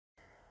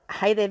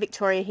Hey there,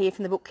 Victoria here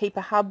from the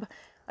Bookkeeper Hub.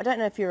 I don't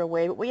know if you're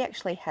aware, but we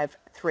actually have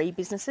three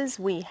businesses.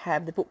 We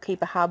have the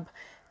Bookkeeper Hub,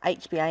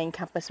 HBA and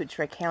Compass, which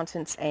are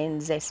accountants, and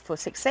Zest for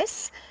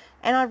Success.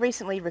 And I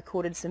recently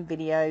recorded some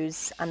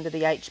videos under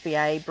the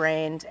HBA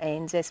brand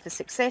and Zest for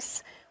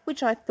Success,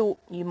 which I thought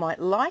you might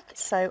like,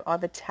 so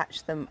I've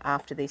attached them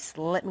after this.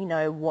 Let me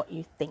know what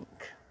you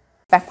think.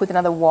 Back with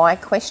another why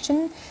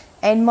question,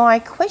 and my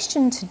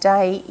question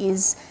today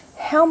is,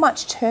 how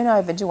much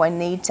turnover do I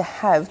need to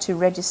have to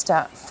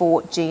register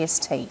for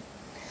GST?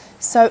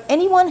 So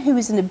anyone who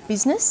is in a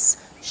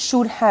business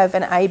should have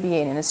an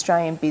ABN, an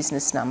Australian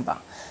business number.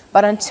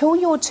 But until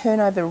your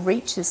turnover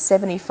reaches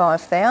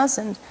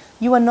 75,000,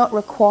 you are not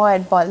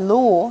required by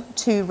law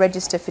to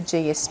register for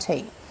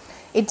GST.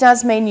 It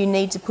does mean you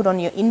need to put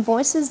on your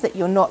invoices that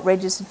you're not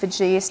registered for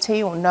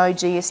GST or no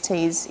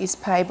GST is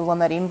payable on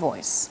that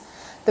invoice.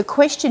 The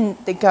question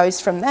that goes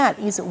from that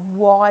is,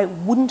 why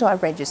wouldn't I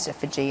register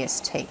for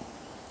GST?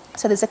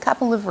 So there's a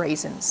couple of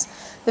reasons.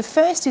 The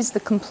first is the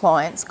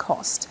compliance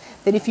cost,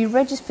 that if you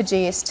register for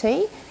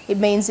GST, it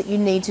means that you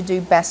need to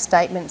do BAS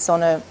statements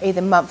on a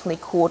either monthly,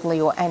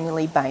 quarterly or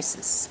annually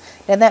basis.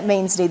 Now that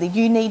means that either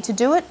you need to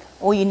do it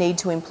or you need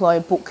to employ a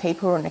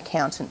bookkeeper or an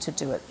accountant to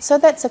do it. So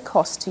that's a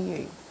cost to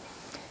you.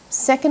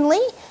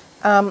 Secondly,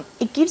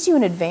 it gives you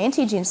an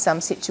advantage in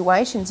some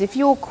situations. If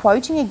you're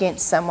quoting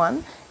against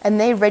someone and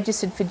they're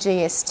registered for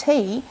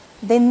GST,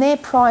 then their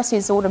price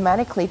is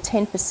automatically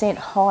 10%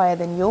 higher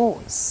than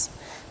yours.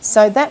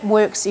 So that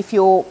works if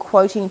you're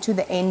quoting to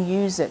the end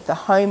user, the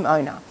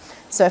homeowner.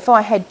 So if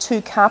I had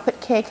two carpet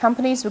care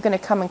companies who were going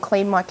to come and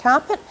clean my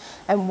carpet,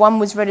 and one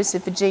was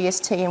registered for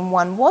GST and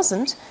one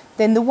wasn't,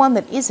 then the one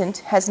that isn't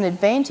has an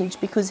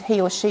advantage because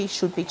he or she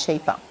should be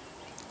cheaper.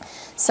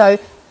 So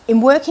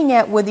in working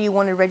out whether you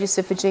want to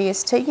register for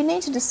GST, you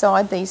need to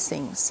decide these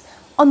things.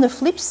 On the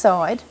flip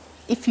side,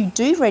 if you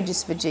do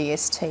register for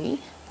GST,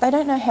 they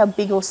don't know how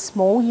big or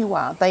small you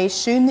are. They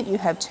assume that you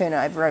have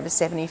turnover over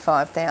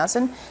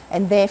 75,000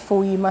 and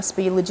therefore you must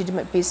be a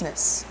legitimate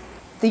business.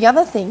 The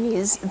other thing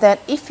is that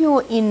if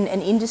you're in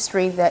an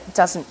industry that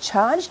doesn't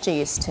charge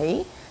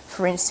GST,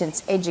 for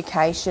instance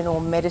education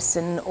or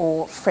medicine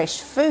or fresh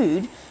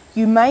food,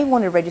 you may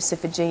want to register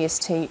for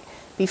GST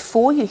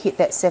before you hit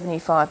that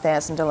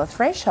 $75,000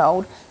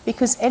 threshold,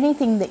 because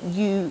anything that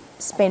you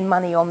spend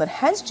money on that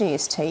has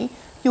GST,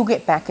 you'll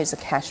get back as a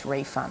cash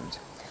refund.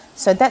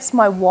 So that's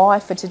my why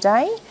for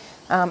today.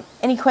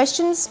 Any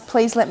questions,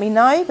 please let me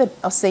know, but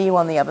I'll see you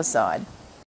on the other side.